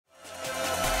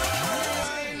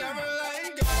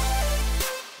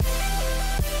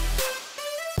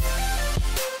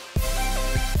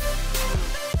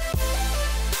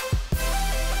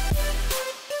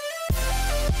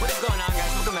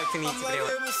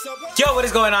Yo, what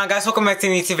is going on, guys? Welcome back to a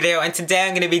new YouTube video, and today I'm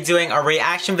going to be doing a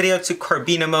reaction video to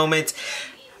Corbina moment.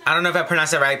 I don't know if I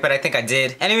pronounced it right, but I think I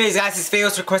did. Anyways, guys, this video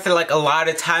was requested like a lot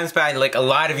of times by like a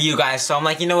lot of you guys, so I'm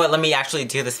like, you know what, let me actually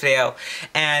do this video,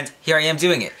 and here I am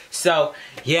doing it. So,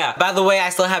 yeah. By the way, I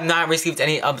still have not received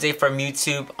any update from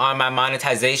YouTube on my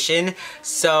monetization,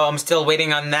 so I'm still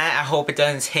waiting on that. I hope it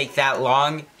doesn't take that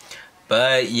long.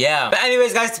 But yeah. But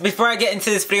anyways, guys, before I get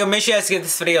into this video, make sure you guys give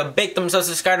this video a big thumbs up,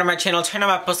 subscribe to my channel, turn on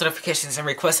my post notifications, and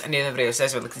request any of the videos you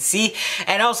guys would like to see.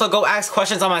 And also go ask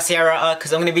questions on my Sierra,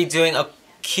 because I'm going to be doing a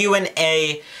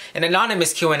Q&A, an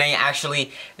anonymous Q&A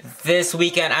actually, this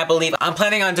weekend, I believe. I'm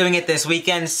planning on doing it this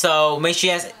weekend, so make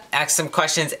sure you guys ask some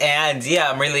questions, and yeah,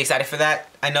 I'm really excited for that.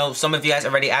 I know some of you guys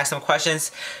already asked some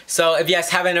questions, so if you guys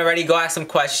haven't already, go ask some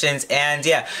questions. And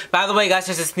yeah, by the way, guys,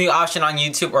 there's this new option on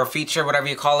YouTube, or feature, whatever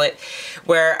you call it,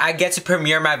 where I get to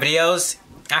premiere my videos.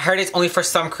 I heard it's only for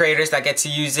some creators that get to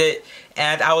use it,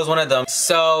 and I was one of them.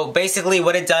 So basically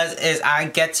what it does is I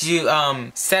get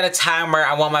to set a time where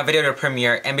I want my video to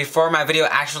premiere, and before my video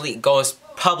actually goes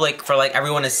public for like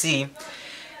everyone to see,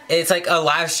 it's like a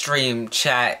live stream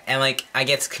chat, and like I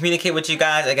get to communicate with you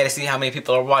guys. I get to see how many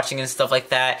people are watching and stuff like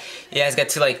that. You guys get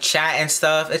to like chat and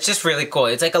stuff. It's just really cool.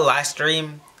 It's like a live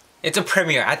stream. It's a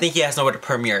premiere. I think you guys know what a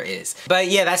premiere is. But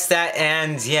yeah, that's that,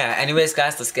 and yeah, anyways,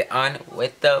 guys, let's get on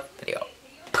with the video.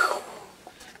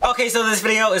 Okay, so this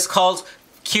video is called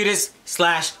cutest /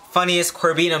 funniest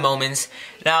Corbina moments.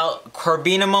 Now,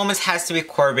 Corbina moments has to be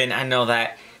Corbin, I know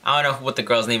that. I don't know what the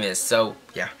girl's name is, so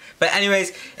yeah. But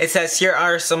anyways, it says, here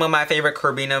are some of my favorite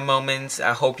Corbina moments.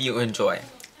 I hope you enjoy.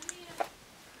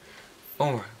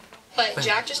 Oh. But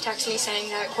Jack just texted me saying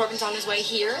that Corbin's on his way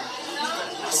here.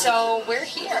 So we're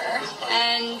here.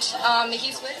 And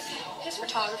he's with his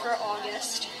photographer,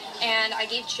 August. And I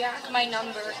gave Jack my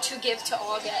number to give to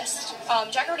August.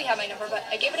 Jack already had my number, but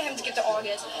I gave it to him to give to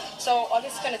August. So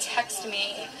August is going to text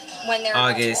me when they're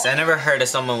August. I never heard of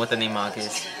someone with the name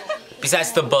August.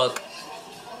 Besides the book,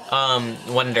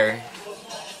 Wonder.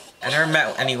 I never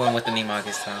met anyone with the name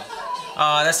August, though.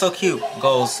 Oh, that's so cute.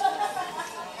 Goals.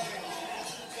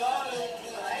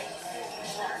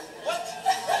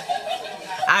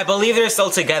 I believe they're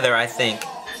still together, I think.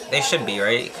 They should be,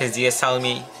 right? Because you guys telling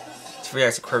me to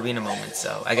react to Corbina moments,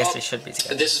 so I guess they should be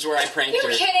together. This is where I pranked her.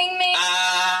 You're kidding me?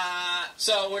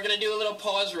 So we're gonna do a little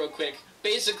pause real quick.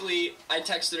 Basically, I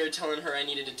texted her telling her I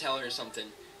needed to tell her something.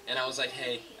 And I was like,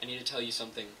 hey, I need to tell you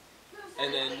something.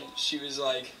 And then she was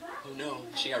like, oh no.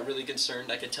 She got really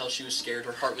concerned. I could tell she was scared.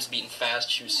 Her heart was beating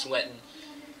fast. She was sweating.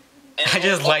 And I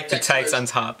just like the text on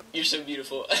top. You're so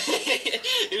beautiful.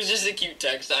 It was just a cute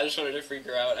text. I just wanted to freak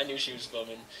her out. I knew she was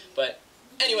filming. But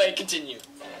anyway, continue.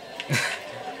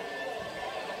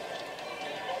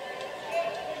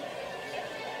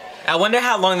 I wonder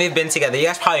how long they've been together. You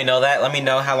guys probably know that. Let me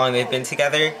know how long they've been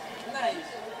together.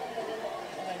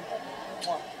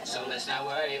 So let's not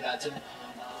worry about it.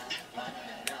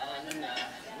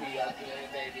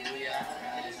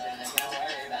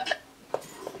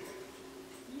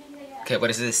 Okay, what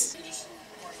is this?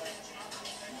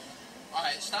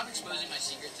 Alright, stop exposing my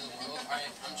secret to the world. Alright,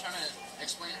 I'm trying to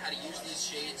explain how to use these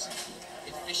shades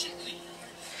efficiently.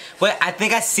 Wait, I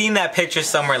think I've seen that picture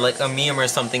somewhere, like a meme or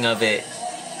something of it.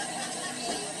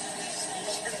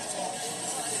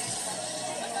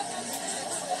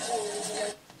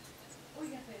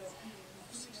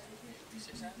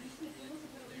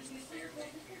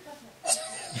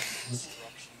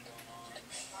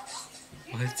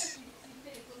 What?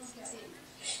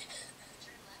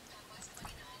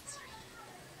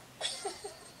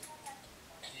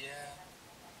 Yeah.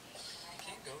 You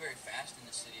can't go very fast in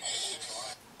the city because there's a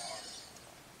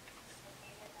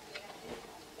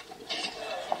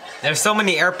lot. There's so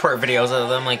many airport videos of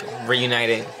them like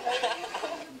reunited.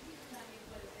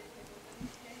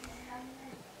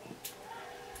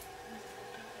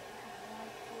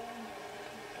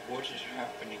 What is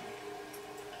happening?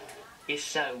 It's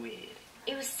so weird.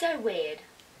 It was so weird.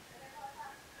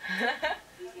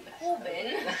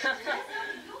 Corbin.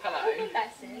 Hello.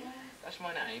 That's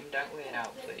my name. Don't weird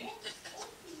out, please.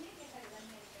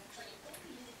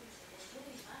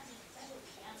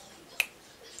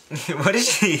 What is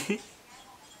she?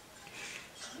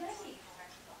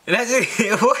 That's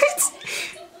it. What?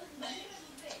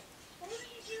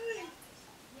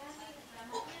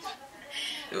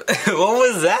 What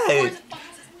was that?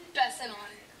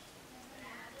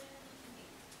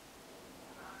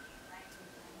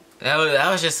 That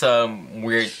was just a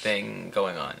weird thing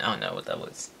going on. I don't know what that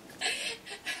was.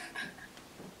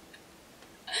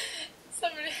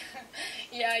 Somebody,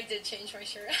 yeah, I did change my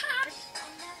shirt.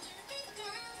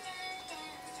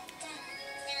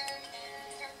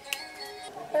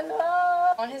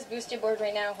 Hello. On his booster board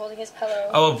right now, holding his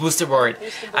pillow. Oh, a booster board.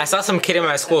 I saw some kid in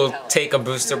my school take a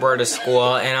booster board to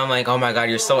school, and I'm like, oh my god,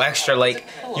 you're so extra. Like,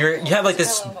 you have like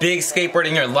this big skateboard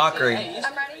in your locker. I'm ready.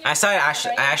 I saw it. I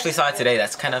actually saw it today.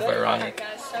 That's kind of ironic.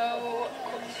 So,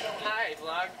 hi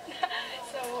vlog.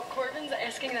 So Corbin's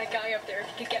asking that guy up there if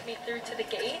he could get me through to the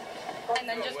gate, and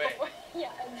then just before,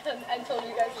 yeah, and then until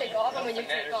you guys take off, and when you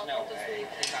take off, I'll just leave.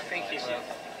 Thank you.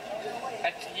 I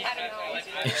don't know.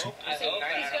 He's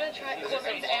gonna try.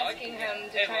 Corbin's asking him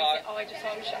to try and say, oh, I just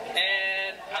saw him shout.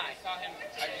 And hi. I just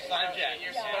saw him. Jack.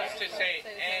 You're supposed to say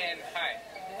and hi.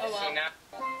 Oh well. So now.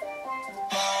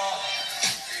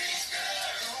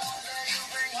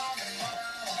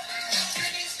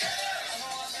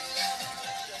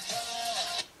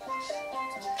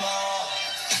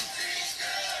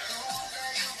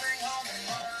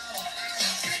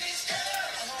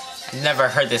 Never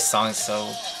heard this song,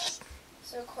 so.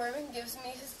 So Corbin gives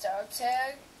me his dog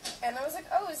tag, and I was like,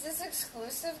 oh, is this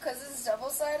exclusive because it's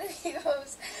double-sided? He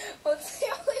goes, well, it's the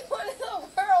only one in the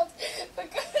world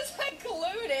because I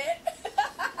glued it.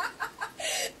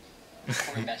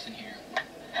 Corbin Besson here,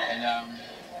 and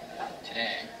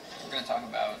today we're going to talk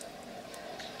about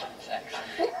sex.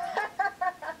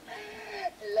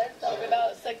 Let's talk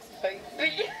about sex,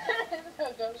 baby.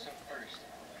 So first,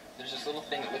 there's this little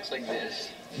thing that looks like this.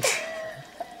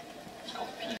 It's called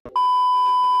a penis.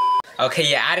 Okay,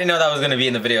 yeah, I didn't know that was gonna be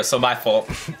in the video, so my fault.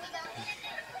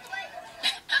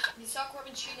 You saw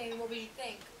Corbin cheating. What would you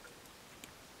think?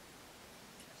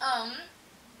 I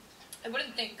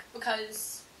wouldn't think,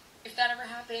 because if that ever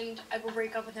happened, I would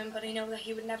break up with him. But I know that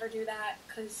he would never do that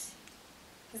because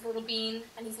he's a little bean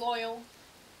and he's loyal,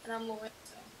 and I'm loyal.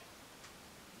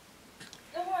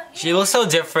 So. She looks so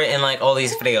different in like all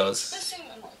these videos. Listen,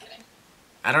 I'm not kidding.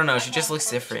 I don't know, she just looks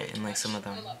different in like some of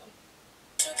them. I love him.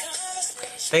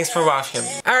 Thanks for watching.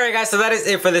 Alright guys, so that is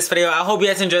it for this video. I hope you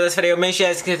guys enjoyed this video. Make sure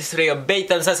you guys give this video a big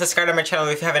thumbs up, subscribe to my channel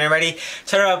if you haven't already.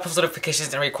 Turn on post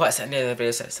notifications and requests at the end of the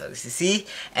video so you see.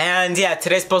 And yeah,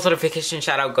 today's post notification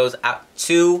shout out goes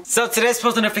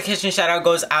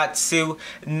out to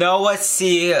Noah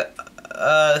C.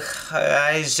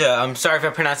 Uzhca. I'm sorry if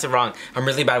I pronounced it wrong. I'm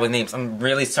really bad with names. I'm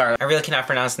really sorry. I really cannot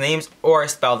pronounce names or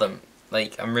spell them.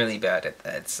 Like, I'm really bad at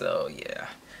that, so yeah.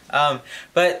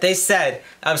 But they said,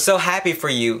 I'm so happy for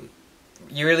you.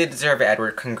 You really deserve it,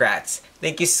 Edward. Congrats.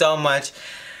 Thank you so much.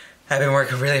 I've been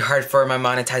working really hard for my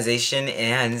monetization,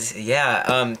 and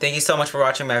yeah, thank you so much for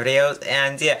watching my videos,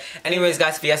 and yeah. Anyways,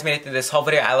 guys, if you guys made it through this whole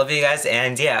video, I love you guys,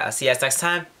 and yeah, I'll see you guys next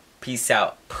time. Peace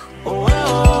out.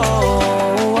 Whoa.